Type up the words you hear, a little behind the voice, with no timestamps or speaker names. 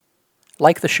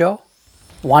Like the show?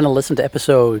 Want to listen to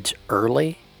episodes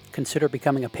early? Consider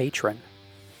becoming a patron.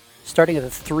 Starting at the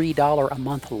 $3 a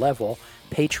month level,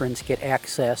 patrons get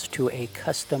access to a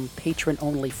custom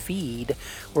patron-only feed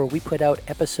where we put out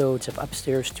episodes of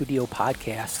Upstairs Studio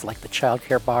podcasts like the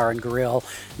Childcare Bar and Grill,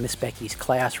 Miss Becky's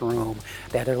Classroom,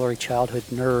 That Early Childhood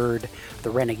Nerd,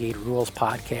 the Renegade Rules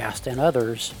podcast, and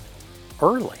others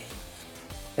early.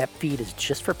 That feed is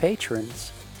just for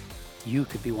patrons. You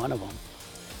could be one of them.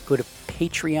 Go to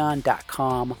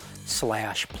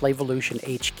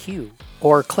patreon.com/PlayvolutionHQ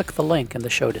or click the link in the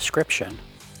show description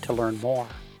to learn more.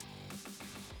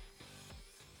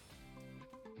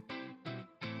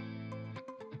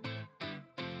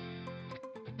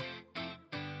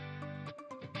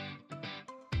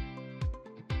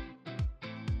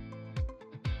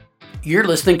 You're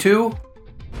listening to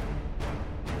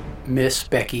Miss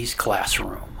Becky's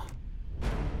Classroom.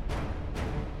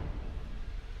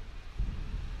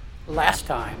 Last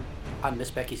time on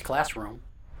Miss Becky's Classroom.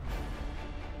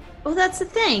 Well, that's the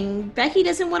thing. Becky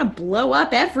doesn't want to blow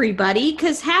up everybody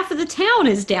because half of the town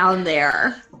is down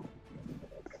there.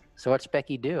 So what's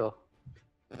Becky do?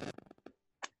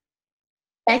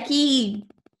 Becky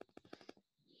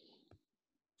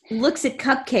looks at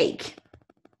Cupcake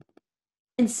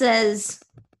and says,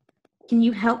 "Can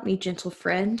you help me, gentle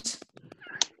friend?"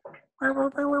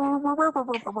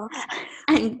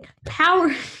 And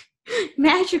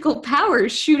magical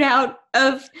powers shoot out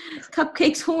of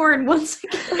Cupcake's horn once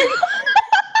again.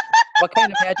 What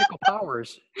kind of magical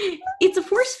powers? It's a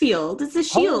force field. It's a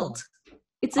shield.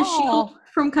 It's a shield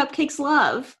from Cupcake's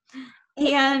love.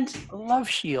 And a love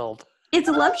shield. It's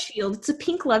a love shield. It's a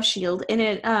pink love shield. And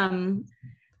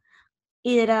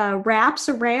it wraps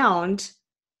around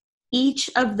each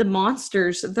of the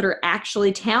monsters that are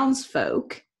actually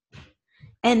townsfolk.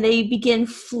 And they begin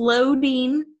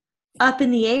floating up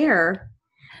in the air,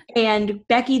 and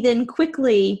Becky then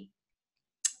quickly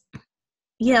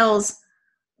yells,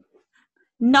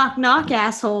 "Knock, knock,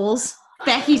 assholes.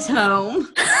 Becky's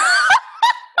home."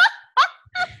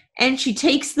 And she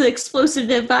takes the explosive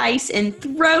device and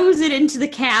throws it into the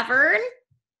cavern.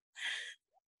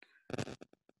 And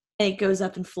it goes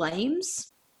up in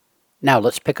flames. Now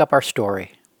let's pick up our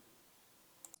story.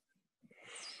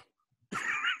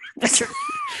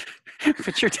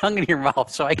 Put your tongue in your mouth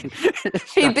so I can. Are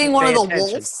you being one of the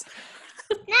wolves?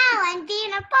 No, I'm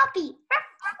being a puppy.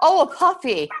 Oh, a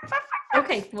puppy.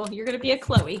 Okay, well, you're going to be a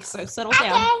Chloe, so settle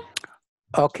down.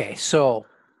 Okay, so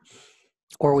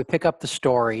where we pick up the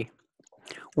story,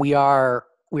 we are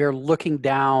looking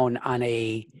down on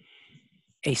a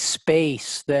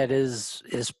space that is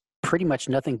pretty much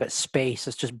nothing but space.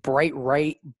 It's just bright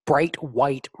white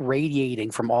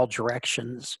radiating from all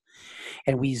directions,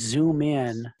 and we zoom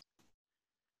in.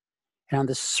 And on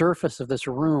the surface of this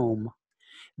room,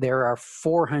 there are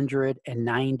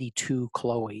 492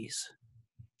 Chloes.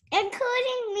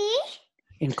 Including me?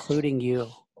 Including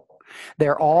you. They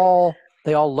all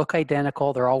look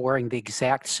identical. They're all wearing the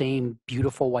exact same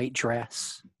beautiful white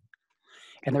dress.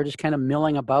 And they're just kind of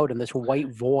milling about in this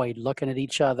white void, looking at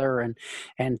each other and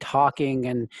talking,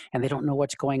 and they don't know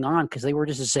what's going on because they were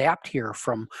just zapped here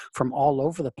from all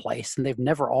over the place, and they've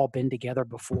never all been together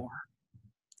before.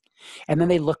 And then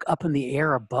they look up in the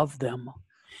air above them,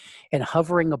 and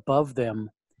hovering above them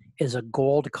is a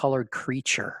gold-colored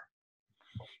creature.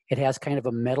 It has kind of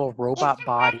a metal robot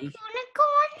body.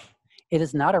 Raccoonicorn? It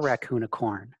is not a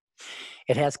raccoonicorn.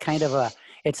 It has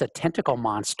it's a tentacle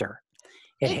monster.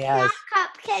 It's not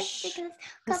Cupcake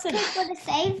because Cupcake would have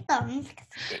saved them.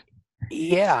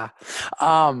 Yeah.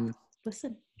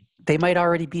 Listen. They might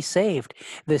already be saved.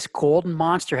 This golden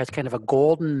monster has kind of a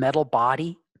golden metal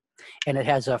body. And it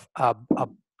has a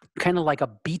kind of like a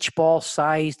beach ball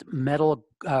sized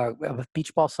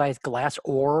glass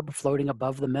orb floating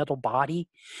above the metal body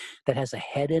that has a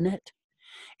head in it.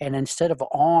 And instead of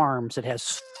arms, it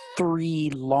has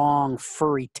 3 long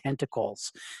furry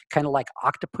tentacles, kind of like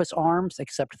octopus arms,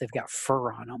 except they've got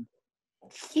fur on them.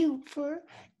 Super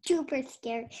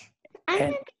scared. I'm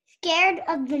going to be scared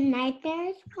of the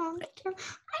nightmares monster.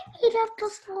 I need up the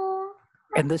floor.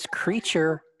 And this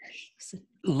creature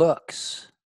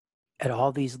looks at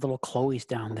all these little Chloes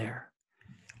down there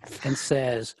and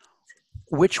says,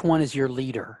 "Which one is your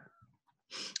leader?"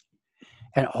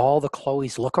 And all the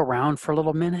Chloes look around for a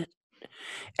little minute,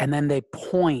 and then they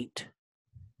point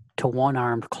to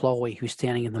one-armed Chloe who's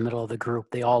standing in the middle of the group.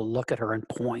 They all look at her and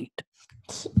point.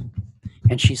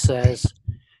 And she says,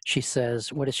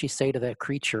 what does she say to that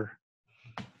creature?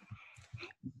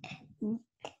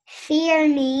 Fear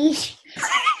me.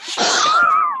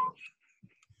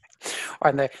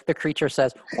 And the creature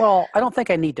says, "Well, I don't think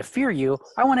I need to fear you.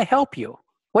 I want to help you.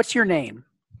 What's your name?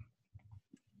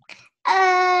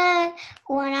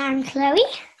 One-armed Chloe.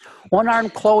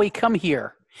 One-armed Chloe, come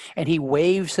here. And he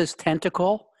waves his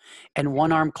tentacle, and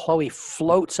one-armed Chloe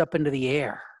floats up into the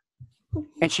air.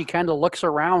 And she kind of looks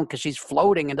around because she's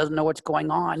floating and doesn't know what's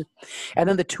going on. And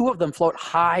then the two of them float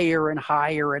higher and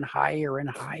higher and higher and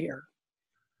higher.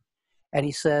 And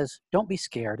he says, don't be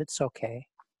scared. It's okay.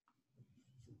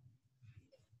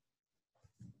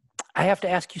 I have to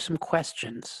ask you some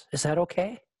questions. Is that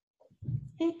okay?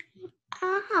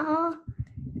 Oh.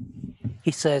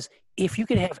 He says, if you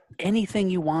could have anything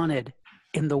you wanted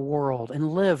in the world and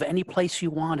live any place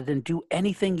you wanted and do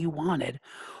anything you wanted,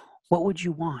 what would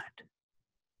you want?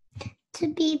 To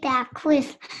be back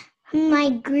with my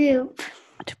group.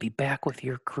 To be back with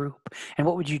your group. And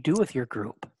what would you do with your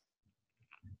group?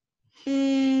 Do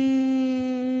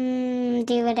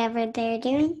whatever they're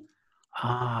doing.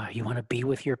 You want to be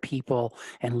with your people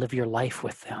and live your life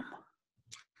with them.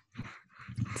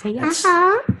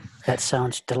 That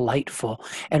sounds delightful.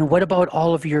 And what about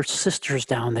all of your sisters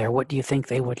down there? What do you think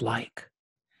they would like?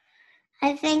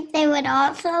 I think they would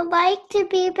also like to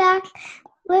be back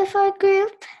with our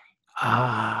group.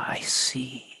 I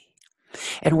see.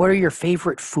 And what are your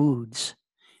favorite foods?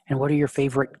 And what are your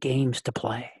favorite games to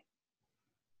play?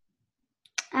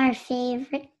 Our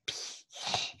favorite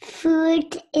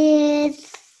food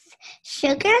is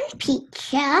sugar and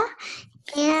pizza.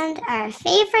 And our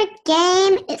favorite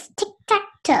game is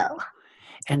tic-tac-toe.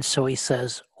 And so he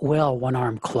says, well,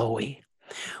 one-armed Chloe,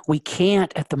 we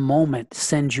can't at the moment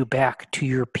send you back to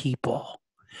your people.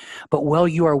 But while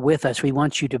you are with us, we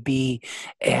want you to be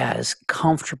as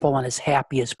comfortable and as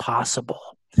happy as possible.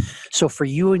 So for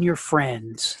you and your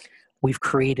friends, we've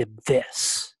created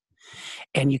this.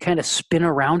 And you kind of spin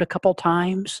around a couple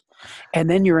times, and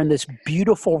then you're in this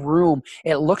beautiful room.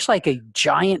 It looks like a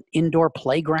giant indoor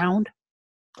playground.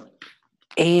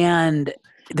 And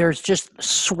there's just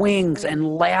swings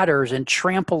and ladders and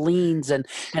trampolines and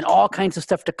all kinds of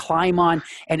stuff to climb on.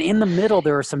 And in the middle,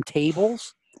 there are some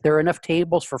tables. There are enough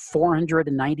tables for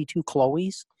 492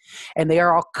 Chloes. And they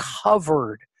are all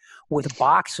covered with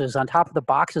boxes. On top of the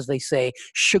boxes, they say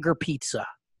sugar pizza.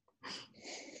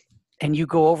 And you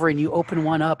go over and you open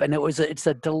one up, and it's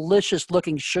a delicious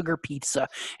looking sugar pizza.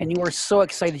 And you are so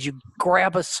excited. You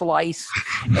grab a slice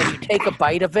and you take a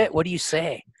bite of it. What do you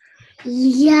say?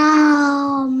 Yum.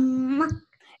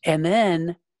 And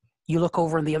then you look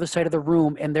over on the other side of the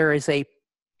room, and there is a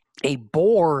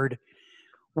board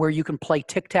where you can play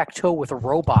tic-tac-toe with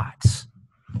robots.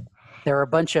 There are a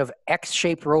bunch of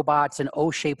X-shaped robots and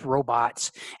O-shaped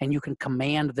robots, and you can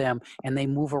command them, and they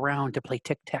move around to play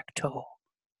tic-tac-toe.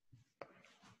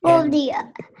 Will the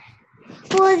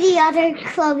other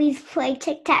Chloes play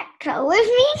tic-tac-toe with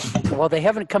me? Well, they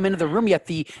haven't come into the room yet.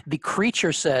 The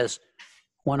creature says,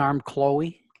 one-armed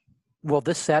Chloe, will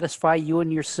this satisfy you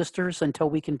and your sisters until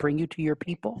we can bring you to your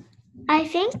people? I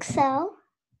think so.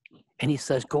 And he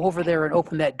says, go over there and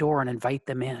open that door and invite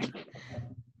them in.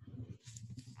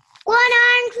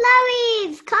 One-armed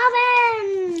Chloes, come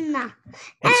in!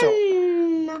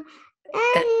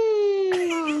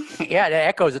 Yeah, it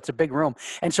echoes. It's a big room.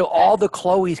 And so all the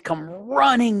Chloes come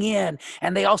running in,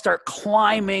 and they all start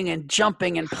climbing and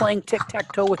jumping and playing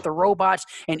tic-tac-toe with the robots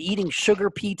and eating sugar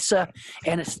pizza.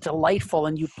 And it's delightful.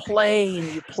 And you play and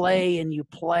you play and you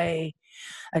play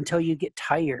until you get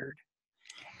tired.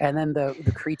 And then the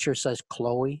creature says,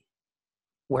 Chloe,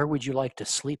 where would you like to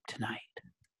sleep tonight?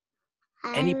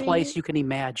 Any place you can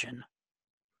imagine.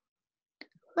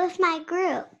 With my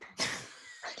group.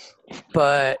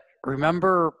 But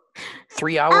remember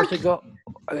 3 hours ago?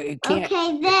 It can't.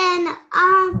 Okay, then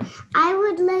I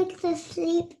would like to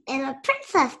sleep in a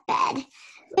princess bed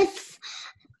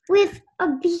with a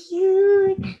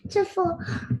beautiful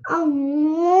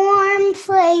warm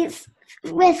place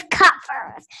with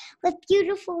covers, with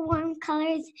beautiful warm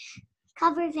covers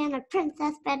and a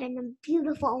princess bed and a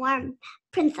beautiful warm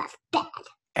princess bed.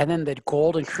 And then the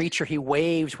golden creature, he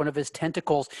waves one of his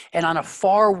tentacles, and on a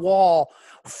far wall,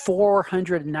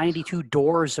 492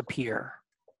 doors appear.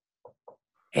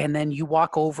 And then you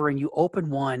walk over and you open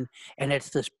one, and it's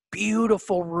this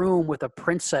beautiful room with a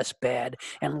princess bed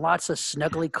and lots of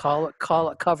snuggly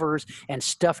covers and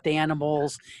stuffed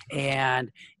animals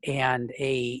and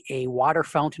a water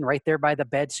fountain right there by the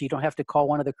bed, so you don't have to call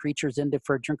one of the creatures in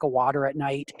for a drink of water at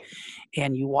night.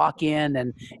 And you walk in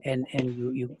and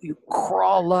you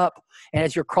crawl up, and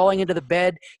as you're crawling into the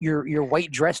bed, your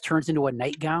white dress turns into a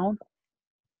nightgown.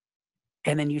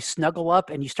 And then you snuggle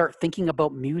up and you start thinking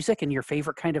about music, and your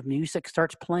favorite kind of music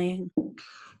starts playing.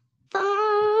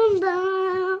 Bum,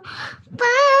 bum, bum,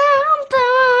 bum.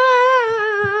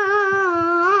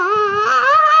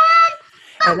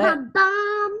 And I'm then, a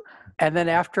bomb. and then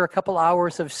after a couple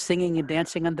hours of singing and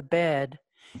dancing on the bed,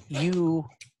 you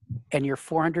and your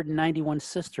 491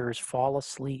 sisters fall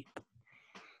asleep.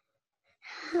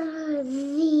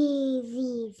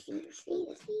 Z.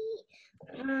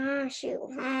 Shoot.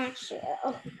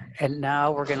 And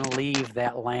now we're going to leave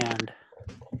that land.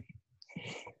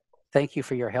 Thank you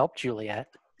for your help, Juliet.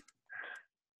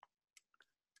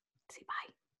 Say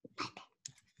bye.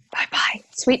 Bye-bye.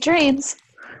 Sweet dreams.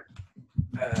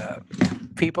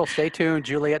 People, stay tuned.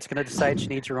 Juliet's going to decide she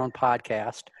needs her own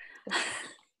podcast.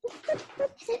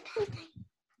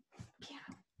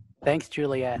 Thanks,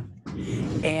 Juliet.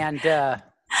 And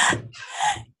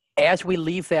as we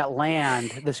leave that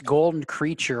land, this golden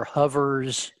creature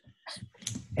hovers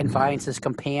and finds his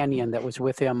companion that was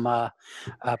with him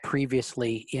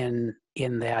previously in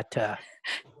that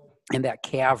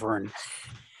cavern,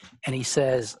 and he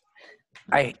says,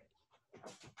 "I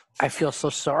feel so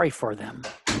sorry for them.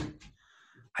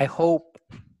 I hope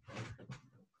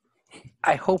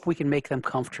we can make them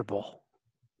comfortable.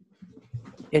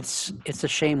 It's a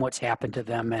shame what's happened to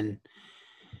them,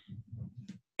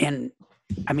 and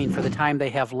I mean, for the time they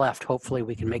have left, hopefully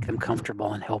we can make them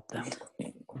comfortable and help them."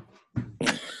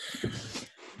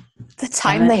 The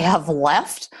time they have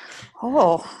left?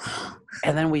 Oh.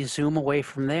 And then we zoom away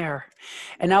from there.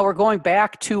 And now we're going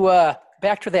back to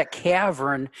that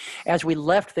cavern. As we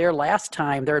left there last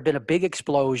time, there had been a big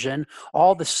explosion.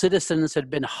 All the citizens had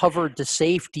been hovered to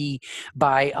safety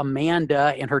by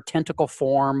Amanda in her tentacle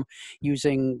form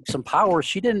using some powers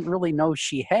she didn't really know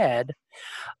she had.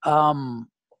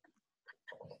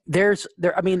 There's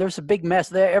a big mess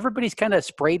there. Everybody's kind of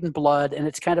sprayed in blood, and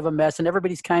it's kind of a mess, and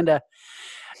everybody's kind of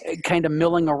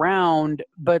milling around.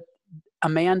 But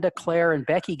Amanda, Claire, and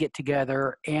Becky get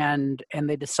together, and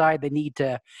they decide they need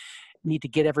to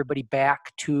get everybody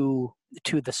back to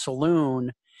the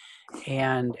saloon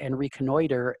and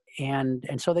reconnoiter, and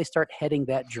so they start heading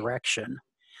that direction.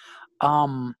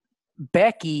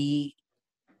 Becky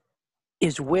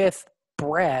is with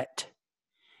Brett,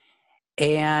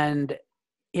 and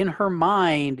in her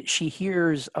mind, she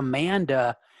hears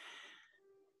Amanda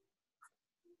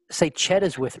say, "Chet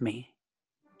is with me."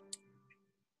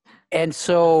 And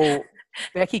so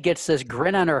Becky gets this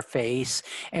grin on her face,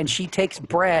 and she takes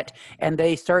Brett, and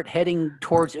they start heading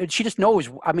towards, she just knows,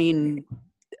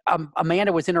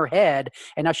 Amanda was in her head,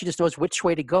 and now she just knows which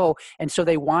way to go. And so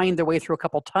they wind their way through a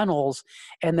couple tunnels,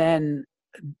 and then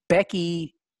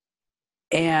Becky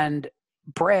and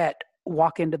Brett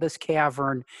walk into this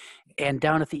cavern, and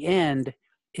down at the end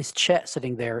is Chet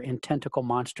sitting there in tentacle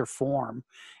monster form.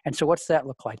 And so what's that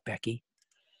look like, Becky?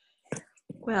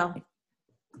 Well,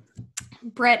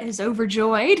 Brett is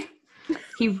overjoyed.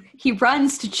 He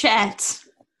runs to Chet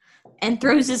and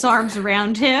throws his arms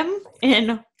around him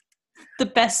in the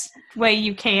best way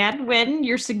you can when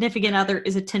your significant other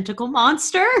is a tentacle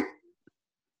monster.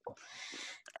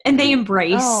 And they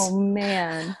embrace. Oh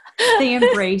man. They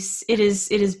embrace. It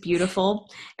is beautiful.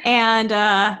 And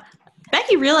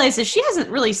Becky realizes she hasn't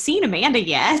really seen Amanda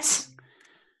yet.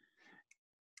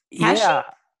 Has she?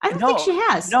 I don't think she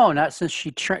has. No, not since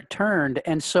she turned.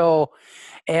 And so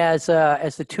as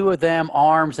the two of them,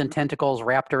 arms and tentacles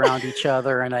wrapped around each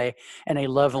other in a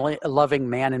loving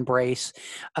man embrace,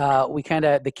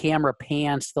 the camera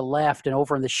pans to the left, and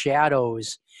over in the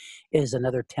shadows is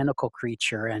another tentacle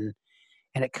creature, and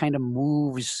it kind of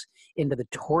moves into the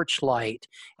torchlight,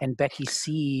 and Becky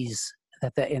sees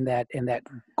that in that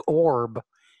orb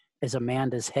is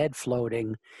Amanda's head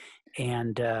floating,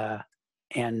 and there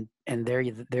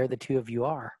the two of you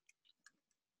are.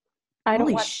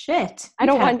 Holy shit! I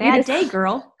don't want bad you to day,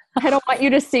 girl. I don't want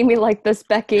you to see me like this,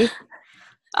 Becky.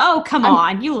 Oh, come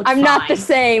on! You look. I'm fine. not the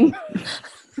same.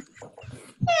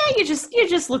 Yeah, you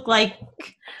just look like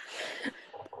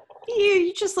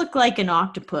you just look like an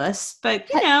octopus. But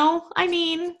I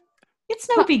mean, it's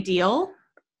no big deal.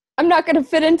 I'm not going to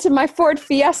fit into my Ford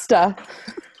Fiesta.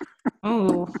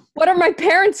 Oh, what are my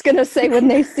parents going to say when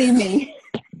they see me?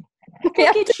 We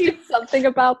have to do something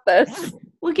about this.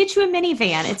 We'll get you a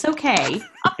minivan. It's okay.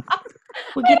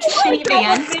 We'll get you a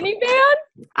minivan.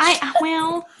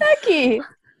 Minivan? Becky,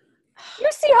 you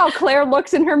see how Claire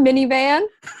looks in her minivan?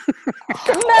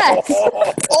 Mess.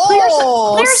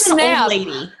 Claire's an old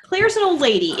lady. Claire's an old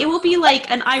lady. It will be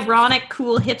like an ironic,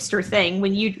 cool hipster thing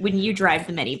when you drive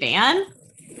the minivan.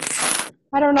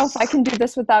 I don't know if I can do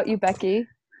this without you, Becky.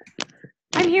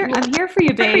 I'm here for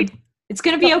you, babe. It's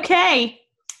gonna be okay.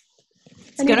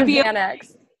 It's gonna be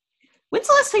Xanax. When's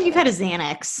the last time you've had a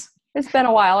Xanax? It's been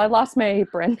a while. I lost my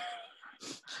apron.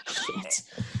 Shit.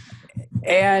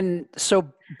 And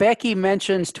so Becky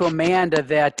mentions to Amanda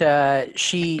that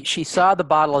she saw the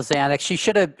bottle of Xanax.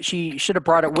 She should have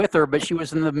brought it with her, but she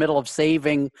was in the middle of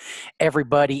saving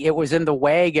everybody. It was in the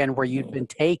wagon where you'd been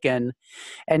taken,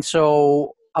 and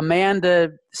so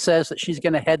Amanda says that she's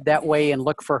going to head that way and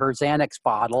look for her Xanax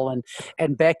bottle,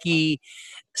 and Becky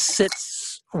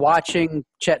sits watching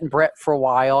Chet and Brett for a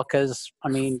while because I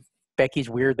mean Becky's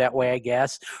weird that way, I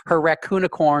guess. Her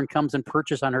raccoonicorn comes and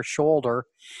perches on her shoulder,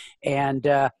 and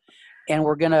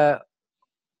we're gonna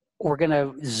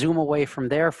zoom away from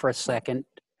there for a second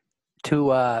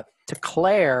to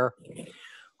Claire,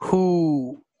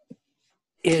 who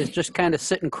is just kind of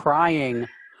sitting crying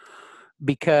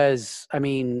because I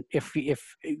mean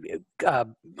because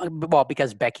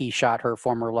Becky shot her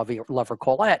former lover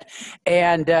Colette,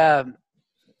 and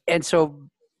so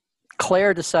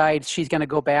Claire decides she's going to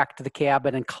go back to the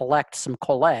cabin and collect some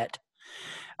Colette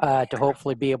to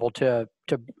hopefully be able to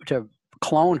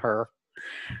clone her.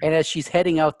 And as she's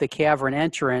heading out the cavern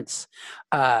entrance,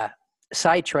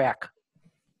 Sidetrack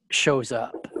shows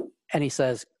up, and he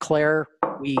says, "Claire,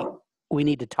 we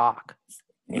need to talk."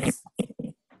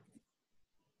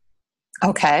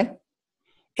 Okay.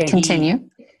 And Continue.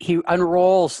 He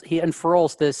unfurls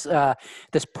this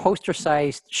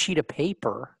poster-sized sheet of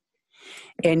paper,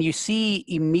 and you see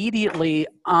immediately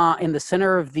in the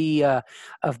center of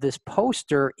this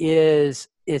poster is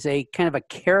a kind of a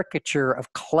caricature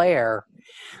of Claire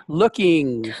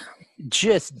looking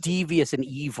just devious and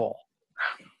evil.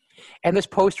 And this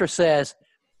poster says,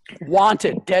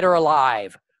 "Wanted, dead or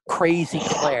alive, Crazy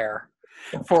Claire,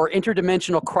 for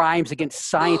interdimensional crimes against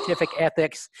scientific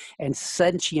ethics and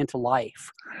sentient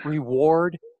life.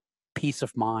 Reward, peace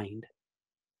of mind."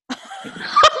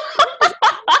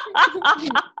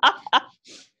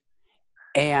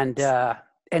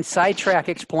 And Sidetrack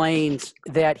explains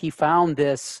that he found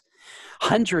this,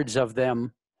 hundreds of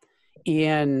them,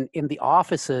 in the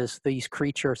offices these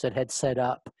creatures that had set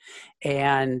up,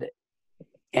 and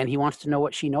he wants to know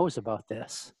what she knows about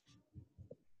this.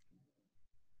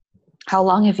 How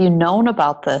long have you known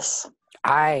about this?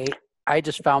 I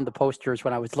just found the posters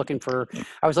when I was looking for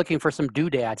some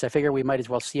doodads. I figured we might as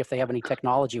well see if they have any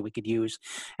technology we could use,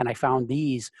 and I found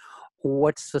these.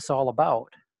 What's this all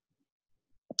about?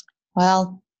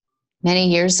 Well, many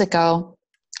years ago,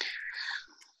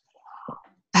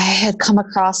 I had come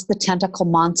across the tentacle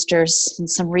monsters in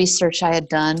some research I had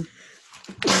done.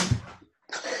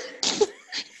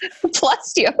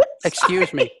 Bless you.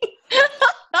 Excuse me.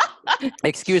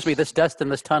 Excuse me. This dust in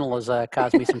this tunnel has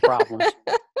caused me some problems.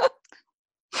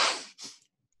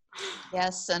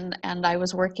 Yes, and I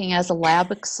was working as a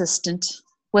lab assistant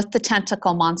with the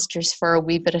tentacle monsters for a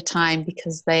wee bit of time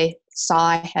because they saw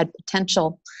I had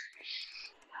potential.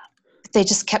 They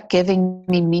just kept giving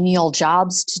me menial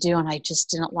jobs to do, and I just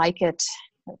didn't like it.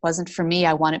 It wasn't for me.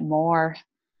 I wanted more.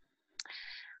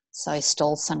 So I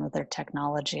stole some of their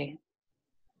technology.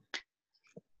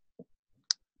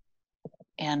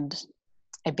 And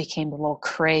I became a little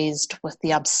crazed with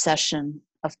the obsession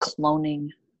of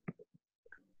cloning.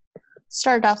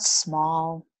 Started out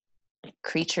small,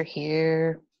 creature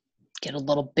here, get a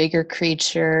little bigger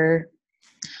creature.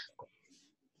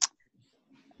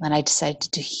 Then I decided to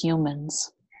do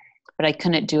humans, but I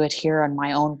couldn't do it here on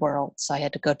my own world, so I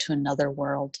had to go to another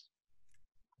world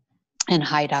and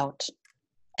hide out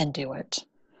and do it.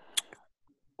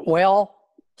 Well,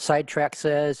 Sidetrack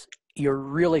says, you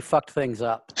really fucked things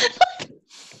up.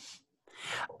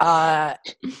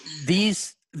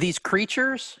 These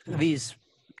creatures, these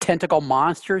tentacle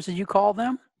monsters, as you call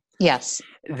them, Yes.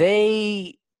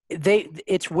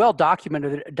 It's well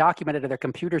documented in their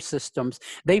computer systems.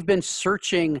 They've been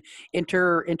searching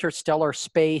interstellar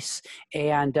space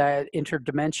and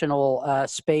interdimensional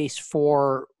space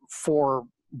for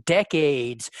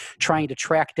decades, trying to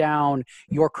track down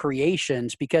your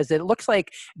creations, because it looks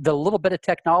like the little bit of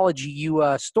technology you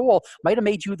stole might have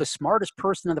made you the smartest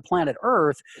person on the planet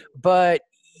Earth, but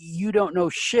you don't know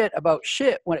shit about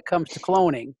shit when it comes to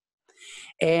cloning.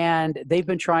 And they've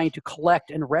been trying to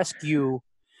collect and rescue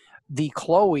the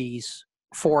Chloes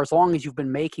for as long as you've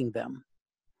been making them.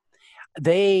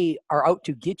 They are out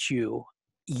to get you.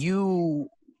 You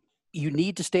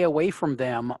need to stay away from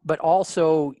them, but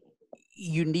also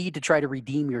you need to try to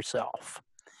redeem yourself.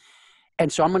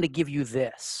 And so I'm going to give you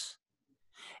this.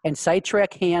 And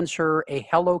Sidetrack hands her a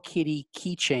Hello Kitty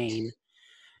keychain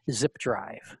zip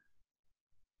drive.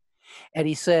 And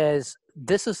he says,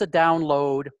 this is a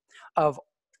download of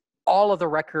all of the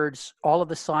records, all of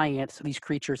the science these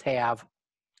creatures have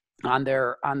on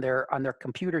their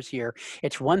computers here.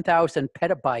 It's 1,000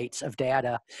 petabytes of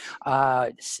data,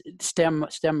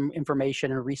 STEM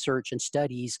information and research and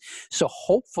studies. So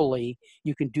hopefully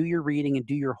you can do your reading and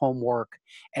do your homework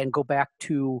and go back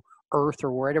to Earth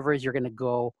or wherever it is you're going to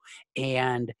go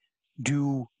and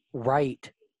do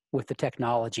right with the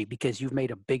technology, because you've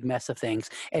made a big mess of things.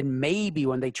 And maybe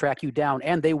when they track you down,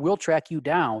 and they will track you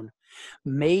down,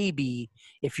 maybe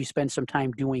if you spend some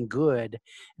time doing good,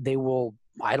 they will,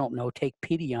 I don't know, take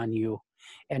pity on you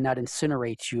and not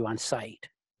incinerate you on sight.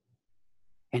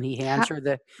 And he hands her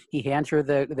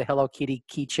the Hello Kitty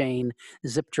keychain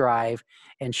zip drive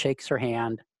and shakes her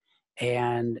hand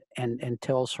and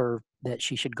tells her that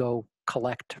she should go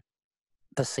collect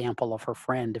the sample of her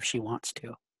friend if she wants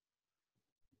to.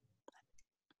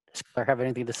 Does Claire have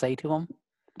anything to say to him?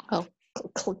 Oh,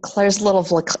 Claire's a little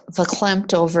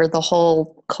verklempt over the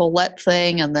whole Colette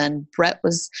thing, and then Brett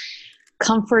was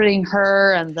comforting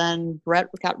her, and then Brett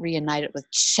got reunited with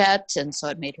Chet, and so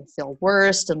it made her feel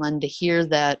worse. And then to hear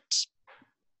that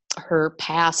her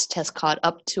past has caught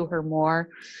up to her more,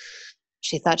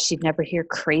 she thought she'd never hear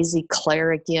crazy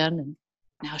Claire again, and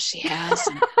now she has.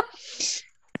 And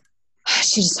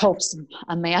she just hopes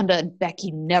Amanda and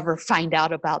Becky never find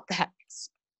out about that.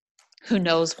 Who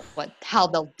knows how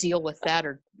they'll deal with that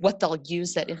or what they'll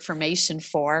use that information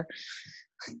for.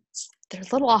 They're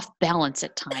a little off balance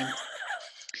at times.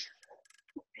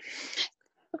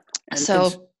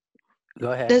 So,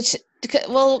 go ahead.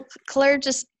 Well, Claire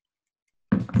just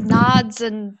nods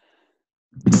and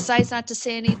decides not to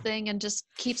say anything and just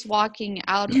keeps walking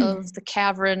out of the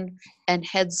cavern and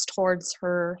heads towards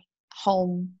her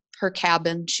home, her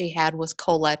cabin she had with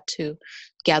Colette to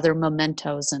gather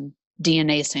mementos and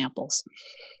DNA samples.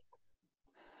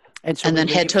 And then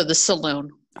head to the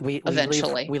saloon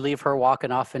eventually. We leave her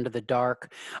walking off into the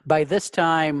dark. By this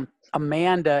time,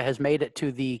 Amanda has made it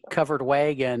to the covered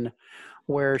wagon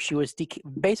where she was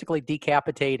basically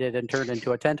decapitated and turned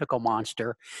into a tentacle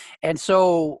monster. And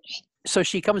so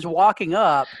she comes walking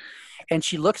up and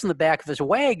she looks in the back of this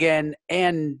wagon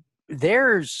and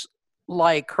there's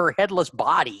like her headless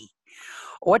body.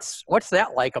 What's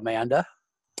that like, Amanda?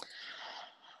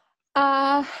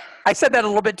 I said that a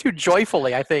little bit too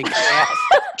joyfully, I think.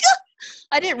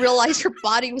 I didn't realize her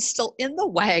body was still in the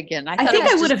wagon. I think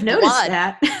I would have noticed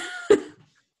that.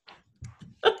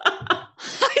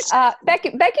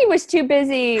 Becky was too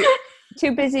busy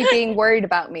being worried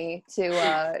about me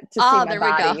to see my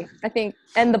body. I think,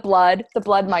 and the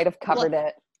blood might have covered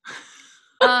it.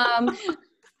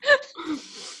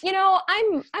 You know,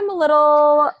 I'm a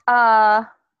little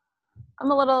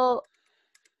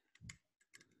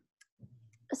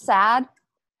sad,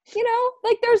 you know,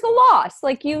 like there's a loss,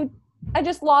 like I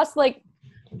just lost like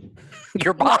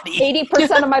your body,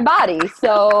 80% of my body.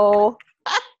 So,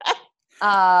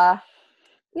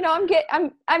 you know,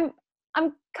 I'm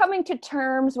coming to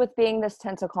terms with being this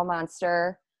tentacle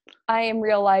monster. I am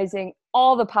realizing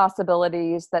all the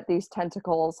possibilities that these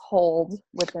tentacles hold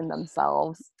within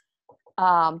themselves.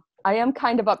 I am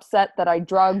kind of upset that I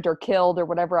drugged or killed or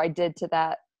whatever I did to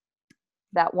that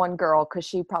one girl, because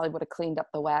she probably would have cleaned up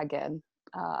the wagon.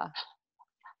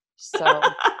 So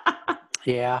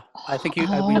yeah, I think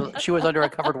she was under a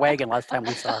covered wagon last time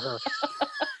we saw her.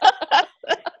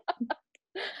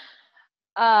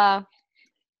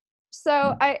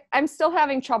 So I'm still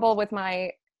having trouble with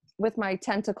my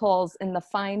tentacles in the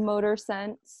fine motor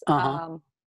sense.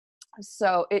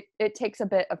 So it takes a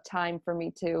bit of time for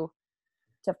me to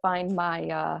find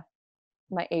my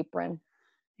my apron.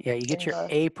 Yeah, you get your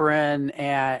apron,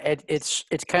 and it's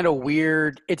kind of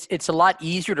weird. It's a lot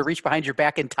easier to reach behind your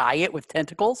back and tie it with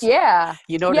tentacles. Yeah,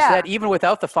 you notice that even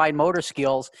without the fine motor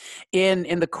skills,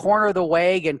 in the corner of the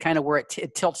wagon, kind of where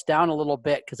it tilts down a little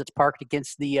bit because it's parked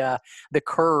against the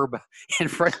curb in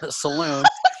front of the saloon.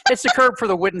 It's the curb for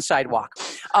the wooden sidewalk.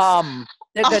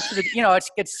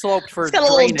 It's sloped for. It's got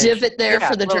a little divot there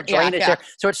for the drainage. There.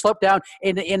 So it's sloped down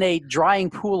in a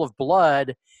drying pool of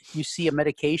blood. You see a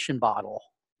medication bottle.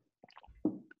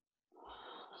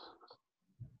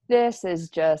 This is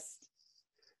just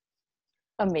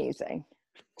amazing.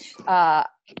 I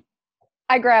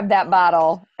grabbed that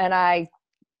bottle and I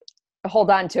hold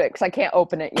on to it because I can't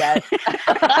open it yet.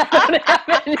 I don't have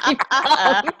any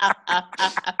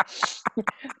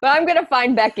but I'm going to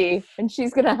find Becky and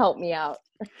she's going to help me out.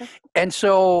 And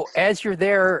so as you're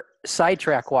there,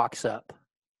 Sidetrack walks up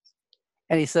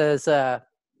and he says,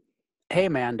 hey,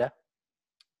 Amanda.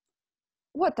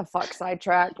 What the fuck,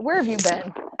 Sidetrack? Where have you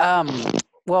been?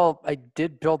 Well, I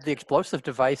did build the explosive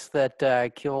device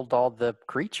that killed all the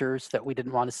creatures that we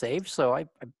didn't want to save. So I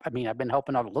mean, I've been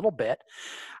helping out a little bit.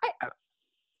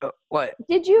 What What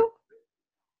did you?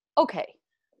 Okay.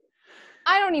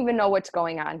 I don't even know what's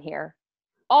going on here.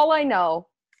 All I know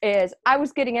is I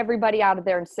was getting everybody out of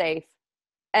there and safe,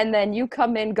 and then you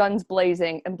come in guns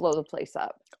blazing and blow the place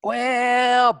up.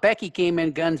 Well, Becky came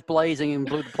in guns blazing and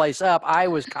blew the place up. I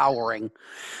was cowering.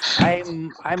 I'm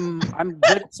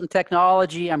good at some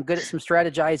technology. I'm good at some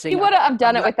strategizing. He would have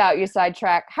done it without you,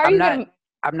 Sidetrack. How are you going to...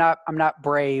 I'm not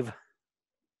brave.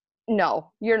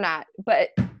 No, you're not. But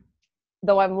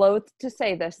though I'm loath to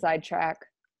say this, Sidetrack,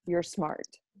 you're smart.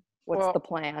 What's the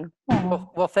plan?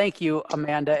 Well, thank you,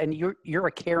 Amanda. And you're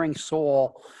a caring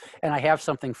soul, and I have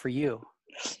something for you.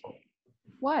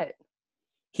 What?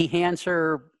 He hands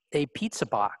her a pizza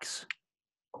box.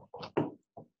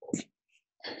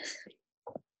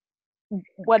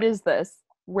 What is this?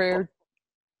 What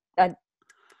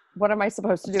am I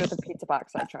supposed to do with the pizza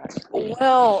box? Sidetrack?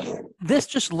 Well, this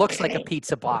just looks like a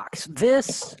pizza box.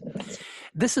 This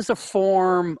is a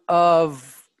form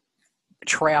of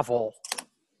travel.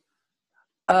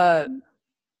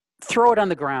 Throw it on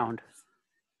the ground.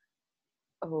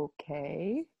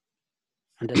 Okay.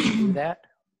 And does she do that?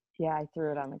 Yeah, I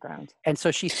threw it on the ground. And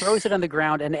so she throws it on the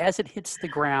ground, and as it hits the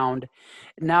ground,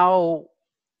 now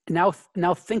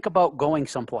think about going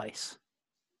someplace.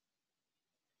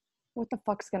 What the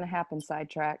fuck's gonna happen,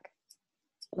 Sidetrack?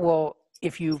 Well,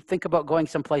 if you think about going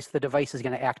someplace, the device is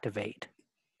going to activate.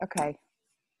 Okay.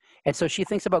 And so she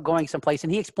thinks about going someplace,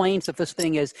 and he explains that this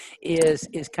thing is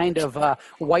kind of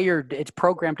wired. It's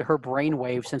programmed to her brain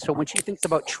waves, and so when she thinks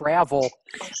about travel,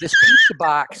 this pizza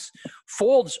box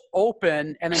folds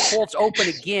open and then folds open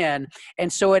again,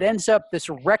 and so it ends up this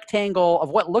rectangle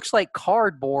of what looks like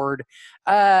cardboard.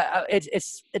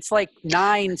 It's like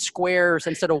 9 squares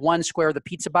instead of 1 square, the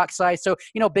pizza box size. So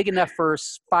big enough for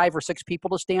 5 or 6 people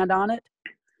to stand on it.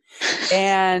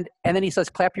 And then he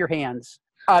says, "Clap your hands."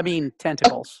 I mean,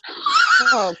 tentacles.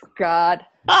 Oh, God.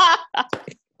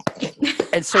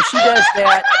 And so she does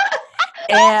that,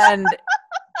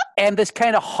 and this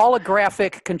kind of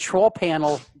holographic control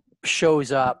panel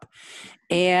shows up,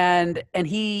 and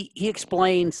he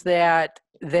explains that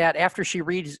after she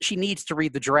needs to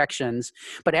read the directions,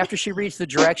 but after she reads the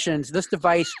directions, this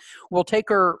device will take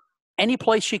her any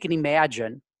place she can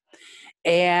imagine,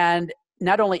 and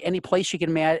not only any place she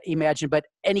can imagine, but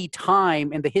any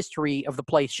time in the history of the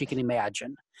place she can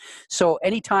imagine. So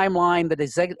any timeline that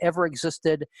has ever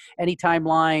existed, any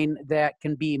timeline that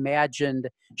can be imagined,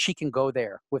 she can go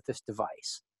there with this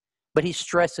device. But he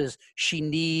stresses she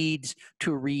needs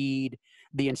to read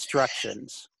the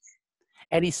instructions.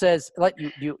 And he says, do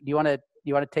you want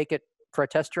to take it for a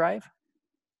test drive?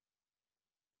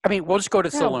 I mean, we'll just go to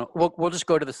the saloon. We'll just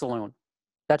go to the saloon.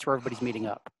 That's where everybody's meeting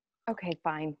up. Okay,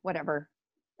 fine, whatever.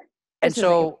 And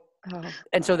so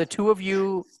the two of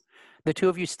you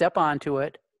step onto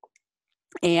it,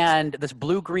 and this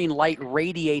blue-green light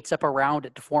radiates up around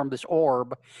it to form this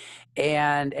orb,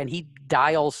 and he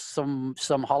dials some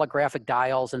holographic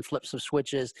dials and flips some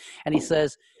switches, and he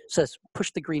says,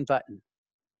 "Push the green button."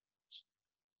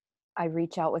 I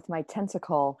reach out with my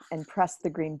tentacle and press the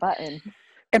green button.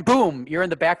 And boom, you're in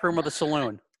the back room of the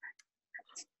saloon.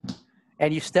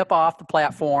 And you step off the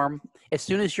platform. As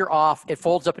soon as you're off, it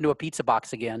folds up into a pizza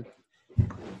box again.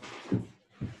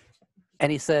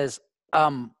 And he says,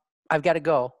 "I've got to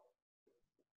go."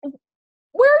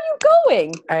 Where are you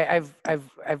going? I've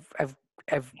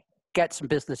got some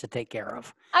business to take care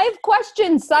of. I have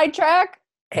questions, Sidetrack.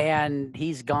 And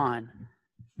he's gone.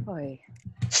 Boy.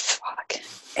 Fuck.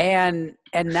 And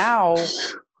now,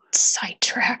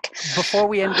 Sidetrack. Before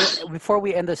we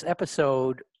end this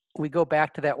episode, we go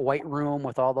back to that white room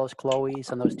with all those Chloes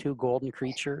and those 2 golden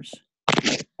creatures.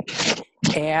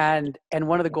 And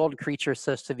one of the golden creatures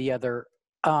says to the other,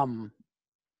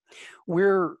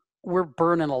 we're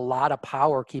burning a lot of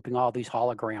power keeping all these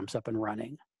holograms up and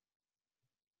running.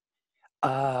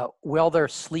 While they're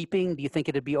sleeping, do you think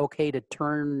it'd be okay to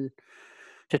turn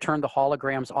the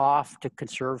holograms off to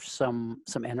conserve some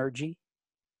energy?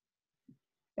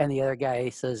 And the other guy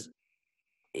says,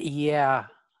 yeah,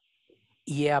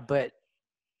 but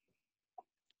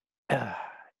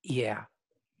yeah.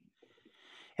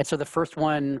 And so the first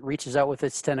one reaches out with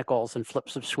its tentacles and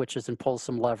flips some switches and pulls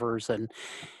some levers and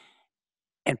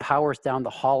powers down the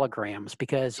holograms,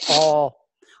 because all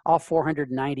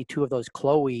 492 of those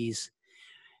Chloes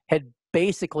had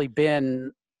basically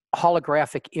been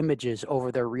holographic images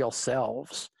over their real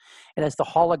selves. And as the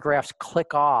holographs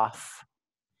click off,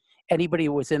 anybody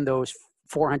who was in those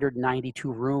 492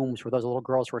 rooms where those little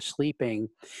girls were sleeping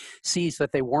sees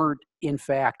that they weren't, in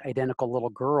fact, identical little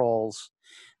girls.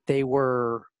 They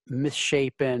were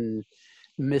misshapen,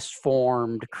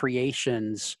 misformed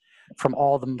creations from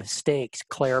all the mistakes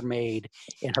Claire made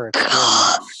in her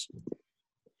experiments.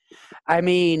 I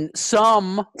mean,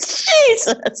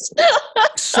 Jesus.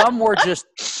 some were just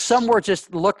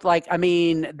looked like, I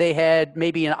mean, they had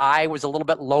maybe an eye was a little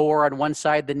bit lower on one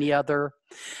side than the other.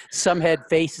 Some had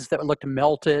faces that looked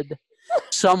melted.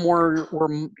 Some weren't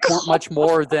much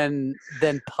more than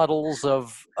puddles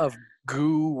of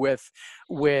goo with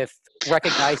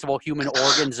recognizable human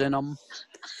organs in them.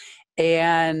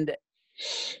 And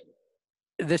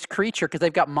this creature, because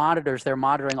they've got monitors, they're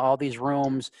monitoring all these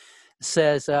rooms,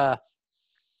 says, of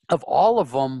all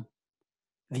of them,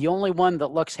 the only one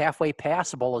that looks halfway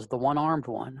passable is the one-armed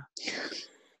one.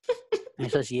 And he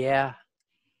says, yeah.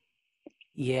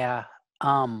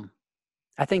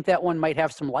 I think that one might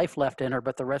have some life left in her,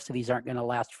 but the rest of these aren't going to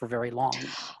last for very long.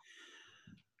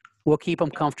 We'll keep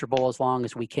them comfortable as long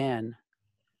as we can.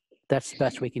 That's the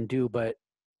best we can do, but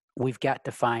we've got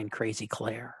to find Crazy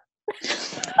Claire.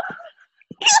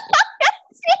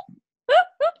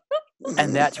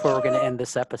 And that's where we're going to end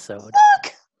this episode.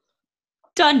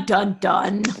 Dun, dun,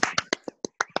 dun.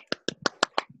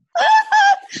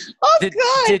 Oh, Did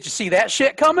you see that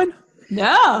shit coming?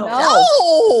 No.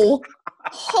 No.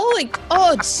 Holy,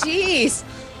 oh, jeez.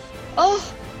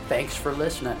 Oh. Thanks for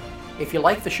listening. If you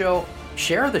like the show,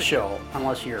 share the show,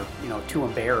 unless you're, too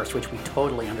embarrassed, which we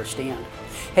totally understand.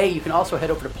 Hey, you can also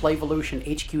head over to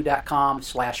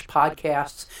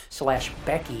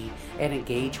playvolutionhq.com/podcasts/Becky and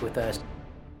engage with us.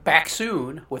 Back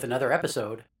soon with another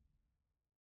episode.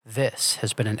 This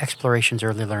has been an Explorations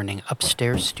Early Learning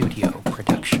Upstairs Studio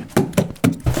production.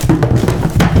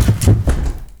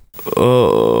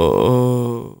 Oh.